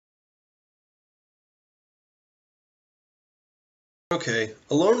Okay,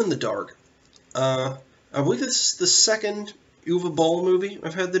 Alone in the Dark. I believe this is the second Uwe Boll movie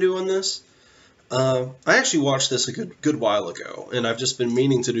I've had to do on this. I actually watched this a good while ago, and I've just been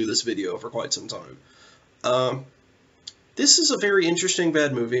meaning to do this video for quite some time. This is a very interesting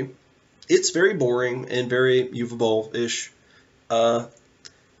bad movie. It's very boring and very Uwe Boll-ish.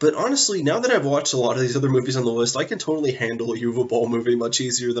 But honestly, now that I've watched a lot of these other movies on the list, I can totally handle a Uwe Boll movie much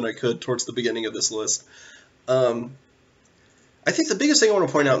easier than I could towards the beginning of this list. I think the biggest thing I want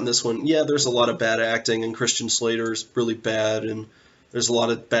to point out in this one, yeah, there's a lot of bad acting, and Christian Slater's really bad, and there's a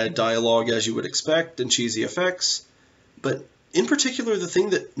lot of bad dialogue, as you would expect, and cheesy effects. But in particular, the thing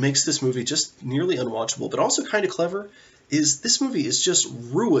that makes this movie just nearly unwatchable, but also kind of clever, is this movie is just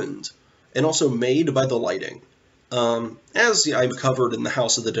ruined, and also made by the lighting. As I've covered in the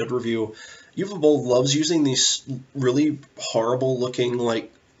House of the Dead review, Uwe Boll loves using these really horrible-looking,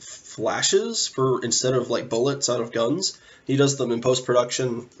 like, flashes for instead of, like, bullets out of guns. He does them in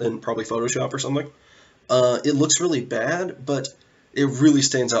post-production and probably Photoshop or something. It looks really bad, but it really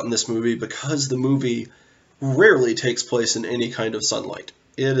stands out in this movie because the movie rarely takes place in any kind of sunlight.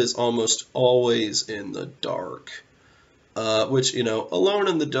 It is almost always in the dark. Which, you know, Alone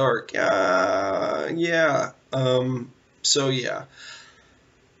in the Dark, yeah. So yeah.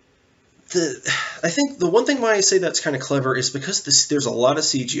 I think the one thing why I say that's kind of clever is because there's a lot of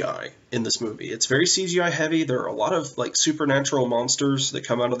CGI in this movie. It's very CGI heavy. There are a lot of like supernatural monsters that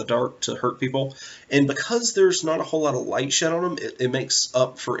come out of the dark to hurt people. And because there's not a whole lot of light shed on them, it makes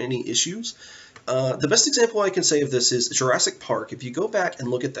up for any issues. The best example I can say of this is Jurassic Park. If you go back and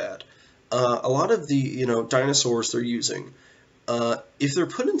look at that, a lot of the dinosaurs they're using, if they're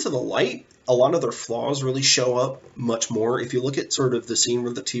put into the light, a lot of their flaws really show up much more. If you look at sort of the scene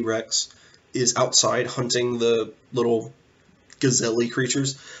where the T-Rex is outside hunting the little gazelle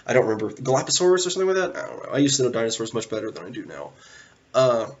creatures, I don't remember, Galapagos or something like that? I don't know. I used to know dinosaurs much better than I do now.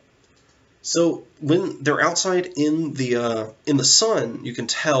 So when they're outside in the sun, you can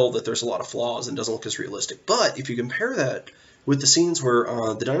tell that there's a lot of flaws and doesn't look as realistic. But if you compare that with the scenes where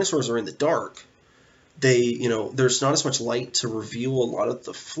the dinosaurs are in the dark, there's not as much light to reveal a lot of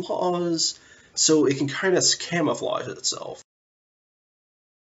the flaws, so it can kind of camouflage itself.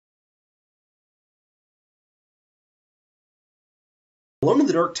 Alone in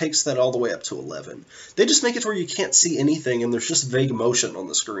the Dark takes that all the way up to 11. They just make it where you can't see anything and there's just vague motion on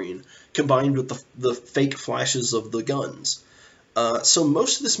the screen, combined with the fake flashes of the guns. So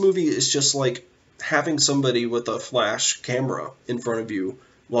most of this movie is just like having somebody with a flash camera in front of you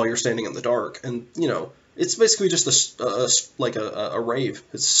while you're standing in the dark, and it's basically just a rave.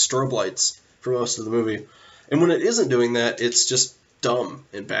 It's strobe lights for most of the movie, and when it isn't doing that, it's just dumb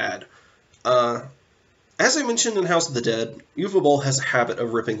and bad. As I mentioned in House of the Dead, Uwe Boll has a habit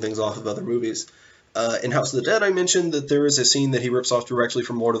of ripping things off of other movies. In House of the Dead, I mentioned that there is a scene that he rips off directly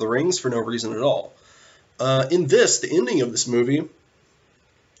from Lord of the Rings for no reason at all. In this, the ending of this movie,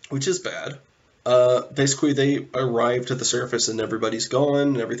 which is bad, basically they arrive to the surface and everybody's gone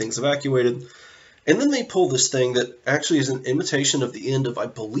and everything's evacuated. And then they pull this thing that actually is an imitation of the end of, I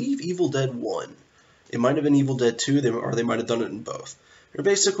believe, Evil Dead 1. It might have been Evil Dead 2, or they might have done it in both. Or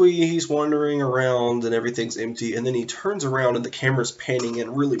basically, he's wandering around and everything's empty, and then he turns around and the camera's panning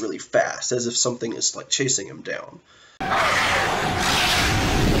in really, really fast, as if something is like chasing him down.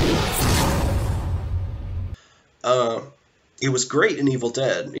 It was great in Evil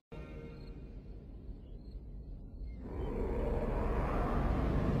Dead.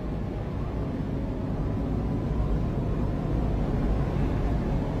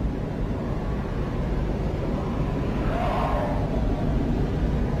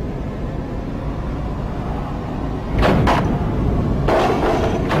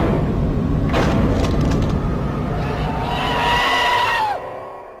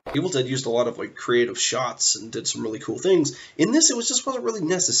 Evil Dead used a lot of like creative shots and did some really cool things. In this, just wasn't really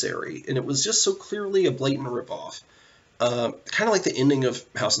necessary, and it was just so clearly a blatant ripoff. Kind of like the ending of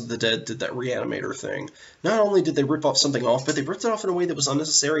House of the Dead did that Reanimator thing. Not only did they rip off something off, but they ripped it off in a way that was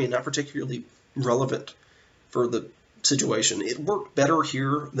unnecessary and not particularly relevant for the situation. It worked better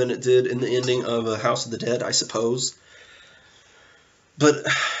here than it did in the ending of House of the Dead, I suppose. But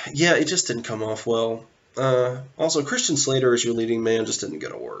yeah, it just didn't come off well. Also, Christian Slater as your leading man just didn't get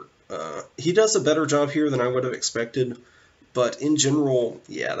to work. He does a better job here than I would have expected, but in general,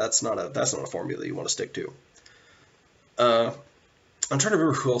 yeah, that's not a formula you want to stick to. I'm trying to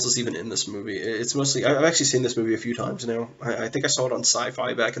remember who else is even in this movie. It's mostly, I've actually seen this movie a few times now. I think I saw it on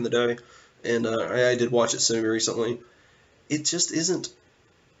Sci-Fi back in the day, and I did watch it semi-recently. It just isn't,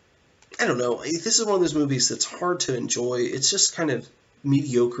 I don't know, this is one of those movies that's hard to enjoy. It's just kind of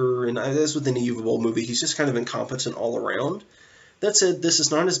mediocre, and as with any Uwe Boll movie, he's just kind of incompetent all around. That said, this is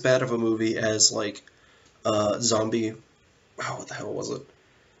not as bad of a movie as, like, Zombie... Oh, what the hell was it?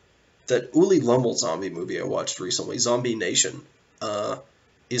 That Uli Lummel zombie movie I watched recently, Zombie Nation,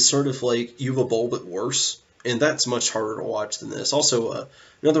 is sort of like Uwe Boll, but worse. And that's much harder to watch than this. Also,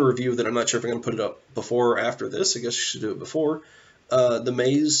 another review that I'm not sure if I'm going to put it up before or after this. I guess you should do it before. The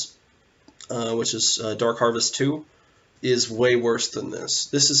Maze, which is Dark Harvest 2, is way worse than this.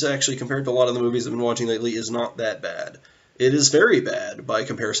 This is actually, compared to a lot of the movies I've been watching lately, is not that bad. It is very bad by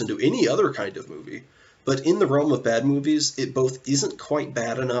comparison to any other kind of movie. But in the realm of bad movies, it both isn't quite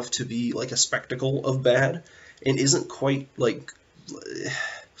bad enough to be like a spectacle of bad, and isn't quite like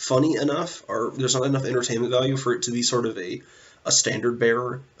funny enough, or there's not enough entertainment value for it to be sort of a standard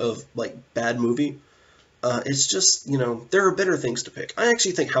bearer of like bad movie. It's just, you know, there are better things to pick. I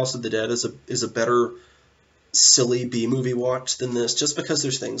actually think House of the Dead is a better silly B movie watch than this, just because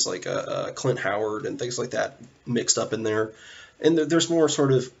there's things like Clint Howard and things like that mixed up in there. And there's more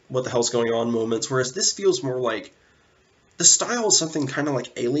sort of what the hell's going on moments, whereas this feels more like the style is something kind of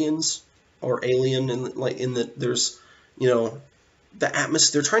like Aliens or Alien, and like in that there's, you know, the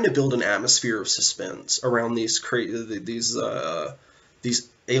atmosphere. They're trying to build an atmosphere of suspense around these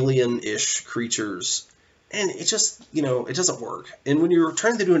alien-ish creatures, and it just, you know, it doesn't work. And when you're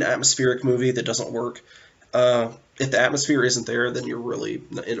trying to do an atmospheric movie that doesn't work, if the atmosphere isn't there, then you're really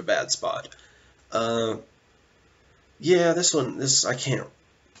in a bad spot. Yeah, I'm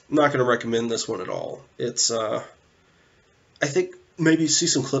not going to recommend this one at all. It's, I think maybe see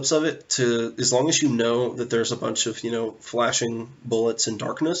some clips of it as long as you know that there's a bunch of, you know, flashing bullets and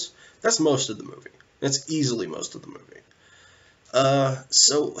darkness. That's most of the movie. That's easily most of the movie.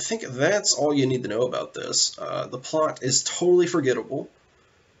 So I think that's all you need to know about this. The plot is totally forgettable.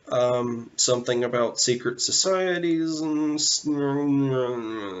 Something about secret societies and...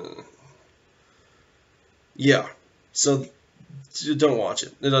 Yeah. So, don't watch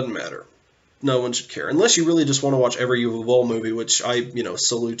it. It doesn't matter. No one should care. Unless you really just want to watch every Uwe Boll movie, which I, you know,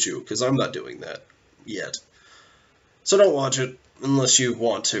 salute you, because I'm not doing that yet. So don't watch it, unless you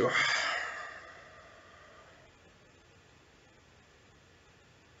want to.